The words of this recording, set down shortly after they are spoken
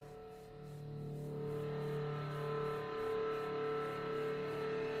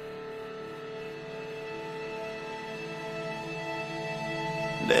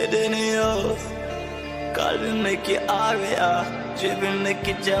Bedeni yok, kalbimdeki ağrıya,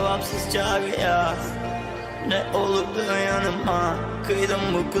 cebimdeki cevapsız çağrıya. Ne olurdu yanıma, kıydım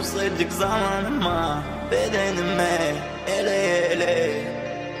bu kısacık zamanıma. Bedenime ele ele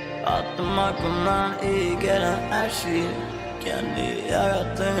attım aklımdan iyi gelen her şeyi. Kendi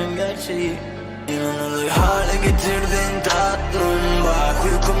yarattığın gerçeği İnanılır hale getirdin tatlım. Bak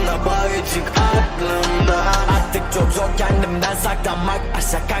uykumda bari çık aklımdan. Artık çok zor kendimden saklanmak.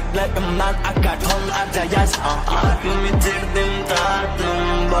 Şakaklarımdan akar tonlarca yaş. Aklımı yitirdim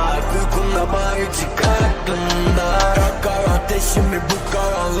tatlım. Bak uykumda bari çık aklımdan. Yakar ateşimi bu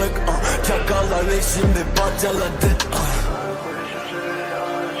karanlık. Çakallar şimdi parçaladı.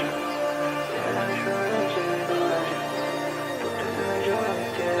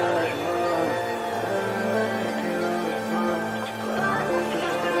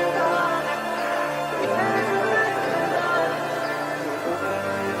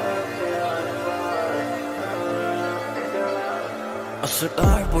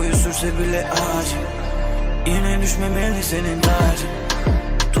 Asırlar boyu sürse bile acı, yine düşmemeli senin tacın.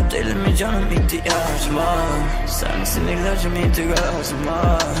 Tut elimi canım ihtiyacım var. Sensin ilacım itirazım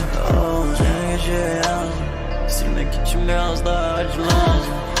var. Oh, seni gece yazdım. Silmek için biraz daha acı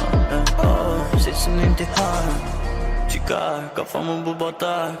lazım. Oh, sesin intiharım. Çıkar kafamı bu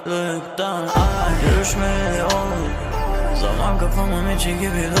bataklıktan. Görüşmeli olur. Zaman kafamın içi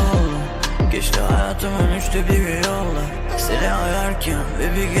gibi dolu. Geçti hayatımın 1/3 yolla. Seni ararken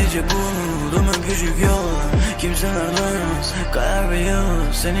ve bir gece buldum en küçük yolla. Kimseler duymaz, kayar bir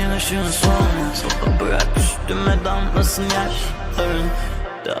yıl. Senin ışığın solmaz. Bırak üstüme damlasın yaşların.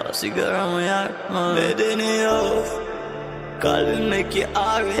 Daha sigaramı yakma. Bedeni yok, kalbimdeki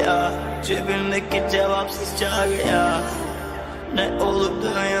ağrıya, cebimdeki cevapsız çağrıya. Ne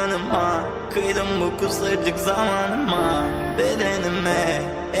olurdu yanıma, kıydım bu kısacık zamanıma. Bedenime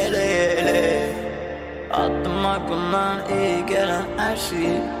ele ele attım aklımdan iyi gelen her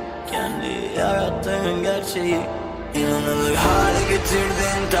şeyi. Kendi yarattığın gerçeği İnanılır hale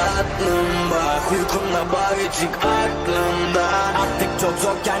getirdin tatlım. Bak uykumda bari çık aklımdan. Artık çok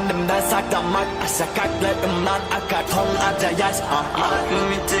zor kendimden saklanmak. Şakaklarımdan akar tonlarca yaş.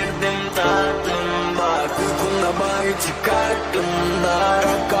 Aklımı yitirdim tatlım. Bak uykumda bari çık aklımdan.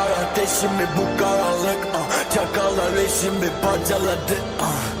 Yakar ateşimi bu karanlık. Çakallar şimdi parçaladı.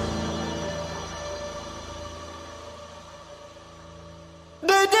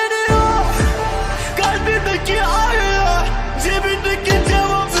 Bedeni